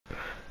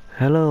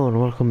Hello and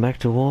welcome back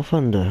to War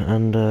Thunder,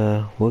 and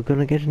we're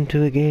gonna get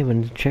into a game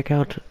and check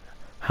out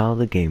how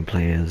the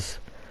gameplay is.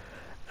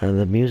 And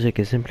the music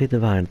is simply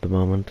divine at the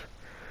moment.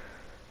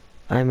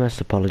 I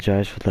must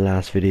apologize for the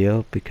last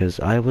video because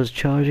I was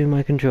charging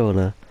my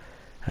controller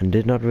and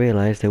did not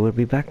realize there would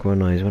be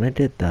background noise when I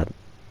did that.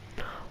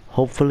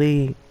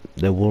 Hopefully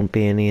there won't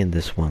be any in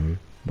this one,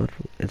 but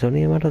it's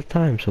only a matter of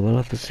time, so we'll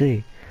have to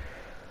see.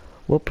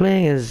 We're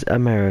playing as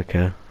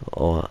America,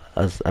 or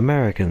as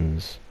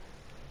Americans,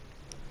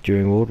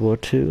 during World War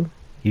II,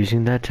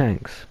 using their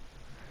tanks.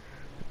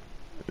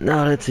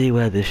 Now let's see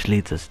where this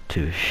leads us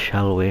to,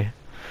 shall we?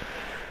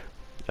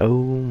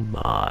 Oh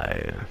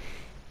my.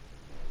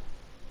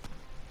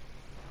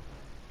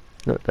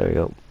 No, there we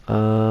go.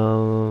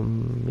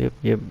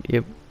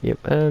 Yep,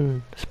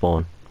 and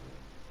spawn.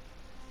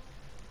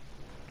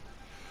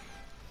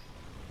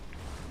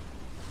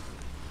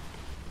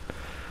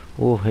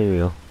 Oh, here we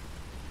go.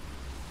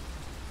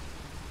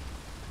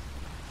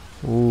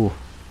 Ooh.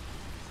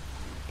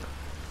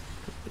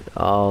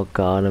 Oh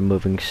god, I'm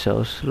moving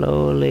so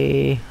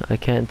slowly. I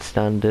can't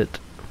stand it.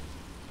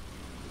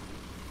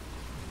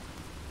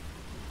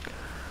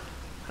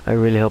 I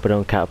really hope I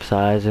don't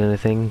capsize or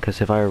anything, because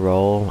if I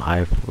roll,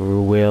 I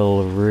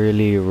will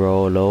really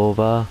roll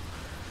over.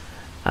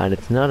 And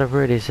it's not a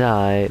pretty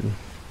sight.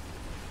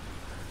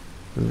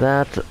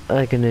 That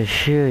I can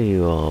assure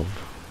you of.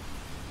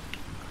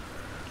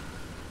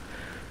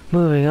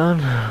 Moving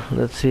on,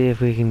 let's see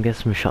if we can get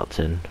some shots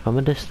in from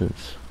a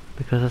distance,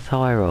 because that's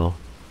how I roll.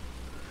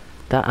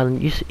 That,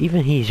 and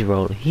even he's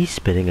rolling, he's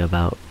spinning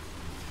about.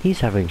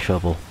 He's having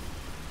trouble.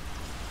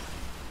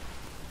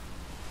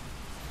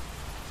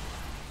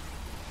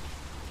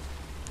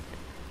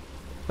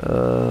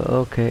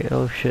 Okay,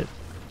 oh shit.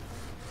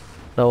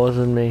 That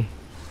wasn't me.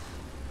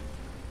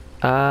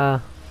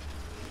 Ah,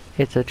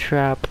 it's a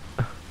trap.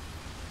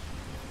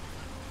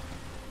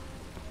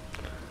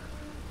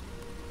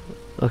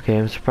 Okay,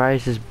 I'm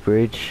surprised this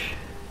bridge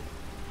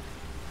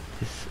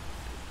is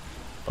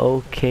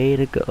okay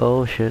to go.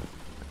 Oh shit.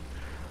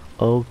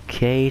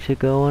 Okay to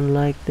go on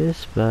like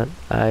this, but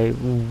I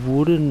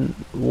wouldn't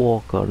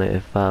walk on it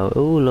if I...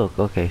 Oh look,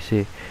 okay,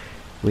 see,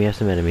 we have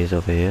some enemies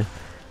over here.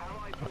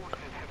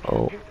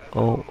 Oh,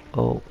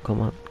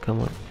 come on,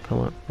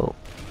 oh.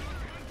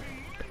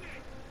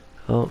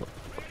 Oh.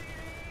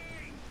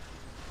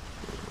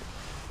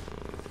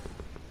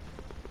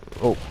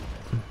 Oh.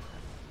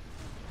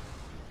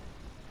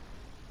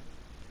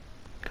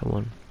 Come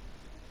on.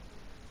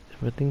 Is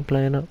everything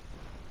playing up?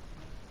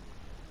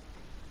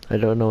 I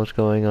don't know what's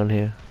going on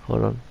here.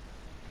 Hold on.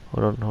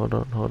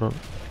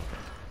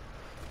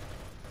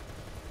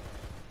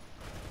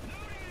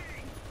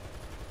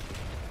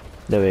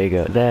 There we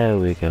go. There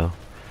we go.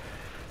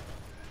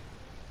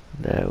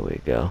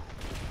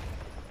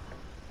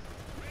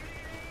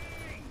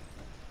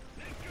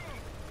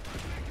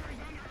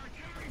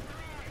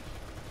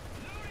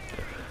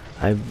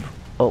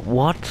 Oh,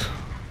 what?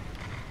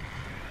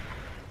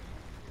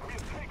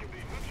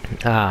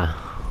 Ah.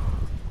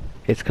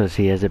 It's because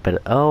he has a better...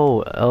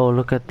 Oh,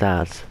 look at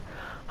that.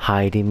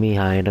 Hiding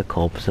behind a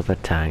corpse of a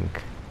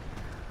tank.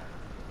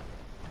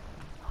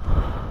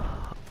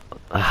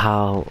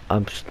 How...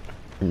 I'm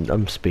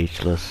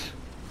speechless.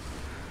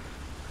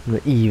 I'm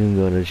not even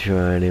gonna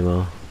try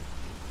anymore.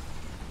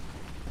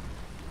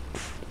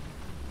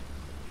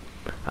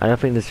 I don't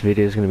think this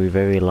video is gonna be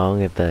very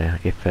long if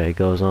it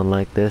goes on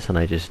like this and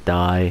I just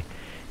die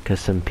because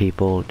some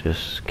people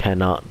just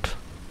cannot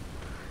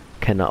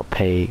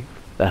play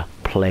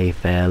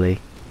fairly,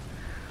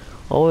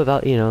 or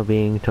without, you know,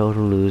 being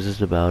total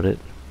losers about it.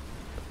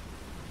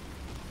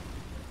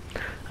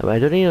 I mean, I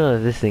don't even know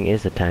if this thing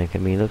is a tank. I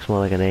mean, it looks more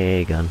like an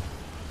AA gun.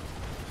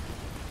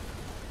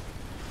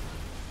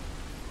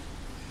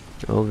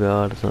 Oh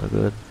god, it's not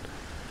good.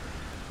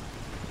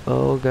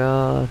 Oh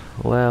god,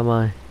 where am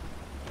I?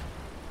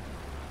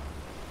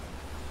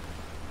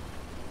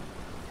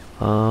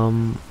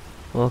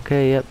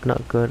 Okay, yep,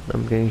 not good.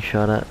 I'm getting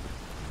shot at.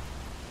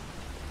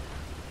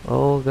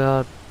 Oh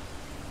god.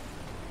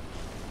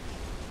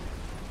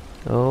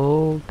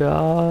 Oh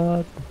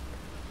god.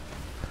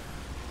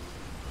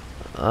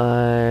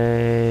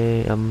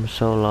 I am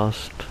so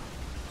lost.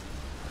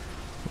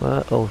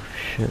 What? Oh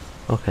shit.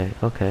 Okay.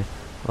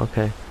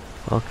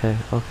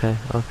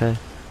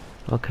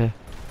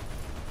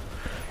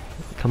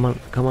 Come on.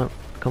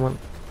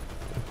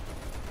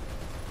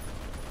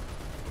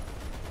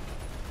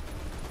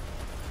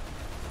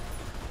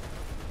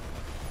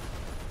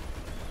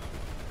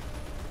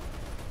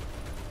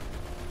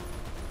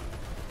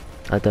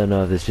 I don't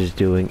know if this is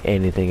doing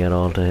anything at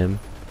all to him.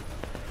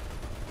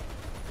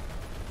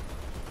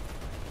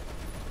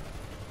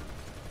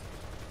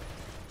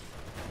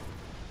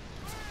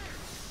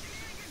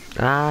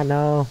 Ah,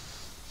 no.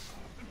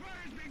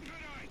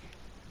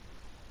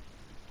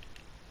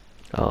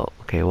 Oh,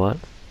 okay, what?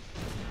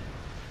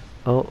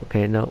 Oh,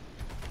 okay, no.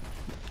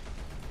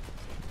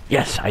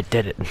 Yes, I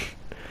did it.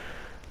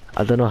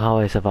 I don't know how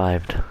I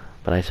survived,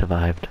 but I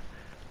survived.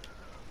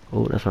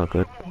 Oh, that's not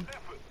good.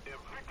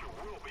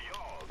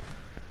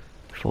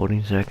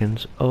 14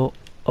 seconds. Oh,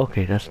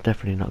 okay, that's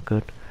definitely not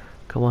good.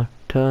 Come on,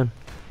 turn,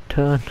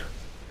 turn.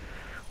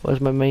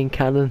 Where's my main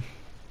cannon?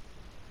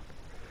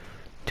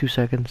 2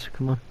 seconds,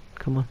 come on,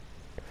 come on.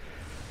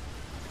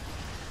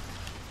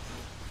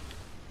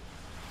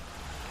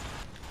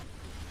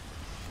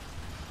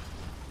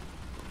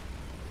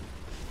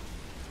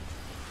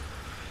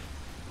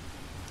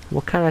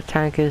 What kind of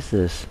tank is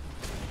this?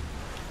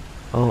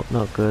 Oh,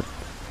 not good.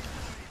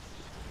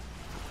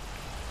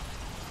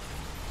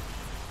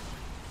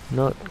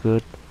 Not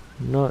good.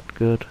 Not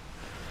good.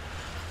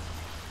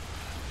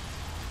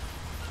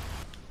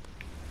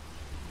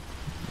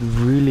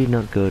 Really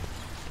not good.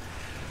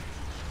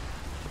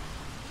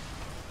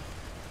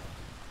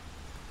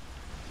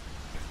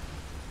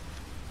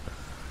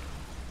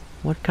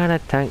 What kind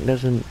of tank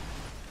doesn't...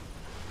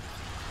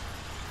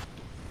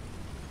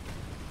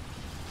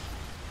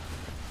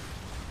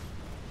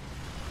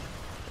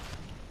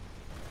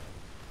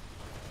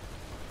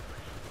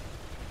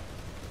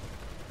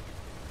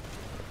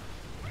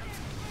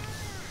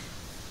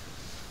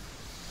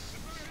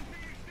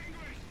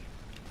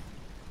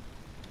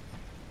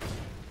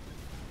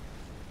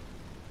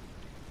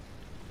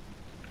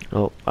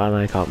 Oh, and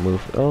I can't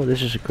move. Oh,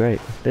 this is great.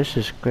 This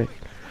is great.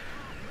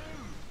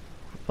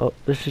 Oh,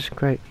 this is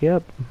great.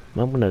 Yep,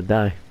 I'm gonna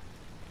die.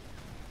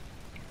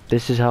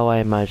 This is how I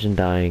imagine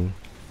dying.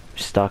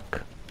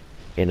 Stuck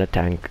in a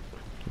tank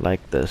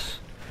like this.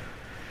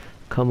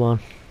 Come on,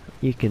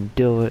 you can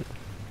do it.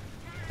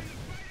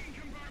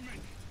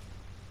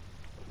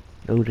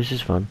 Oh, this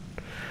is fun.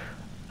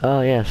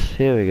 Oh yes,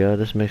 here we go.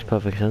 This makes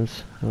perfect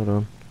sense. Hold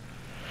on.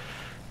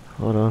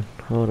 Hold on,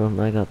 hold on.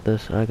 I got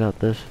this, I got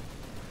this.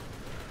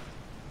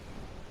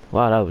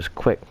 Wow, that was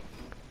quick.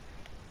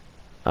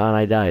 And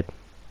I died.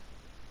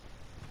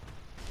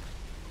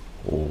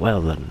 Well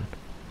then.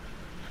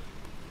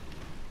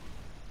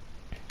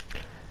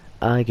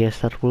 I guess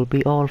that will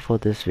be all for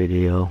this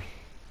video.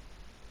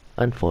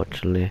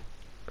 Unfortunately.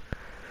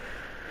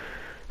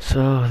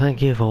 So,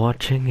 thank you for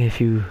watching. If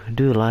you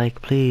do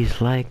like,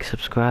 please like,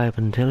 subscribe,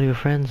 and tell your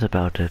friends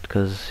about it,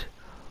 cause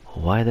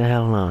why the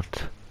hell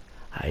not?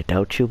 I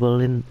doubt you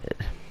will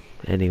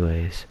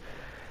anyways.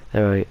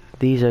 Alright,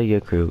 these are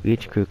your crew.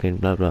 Each crew can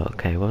blah blah.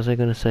 Okay, what was I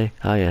gonna say?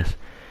 Ah yes.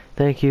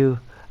 Thank you,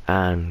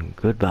 and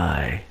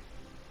goodbye.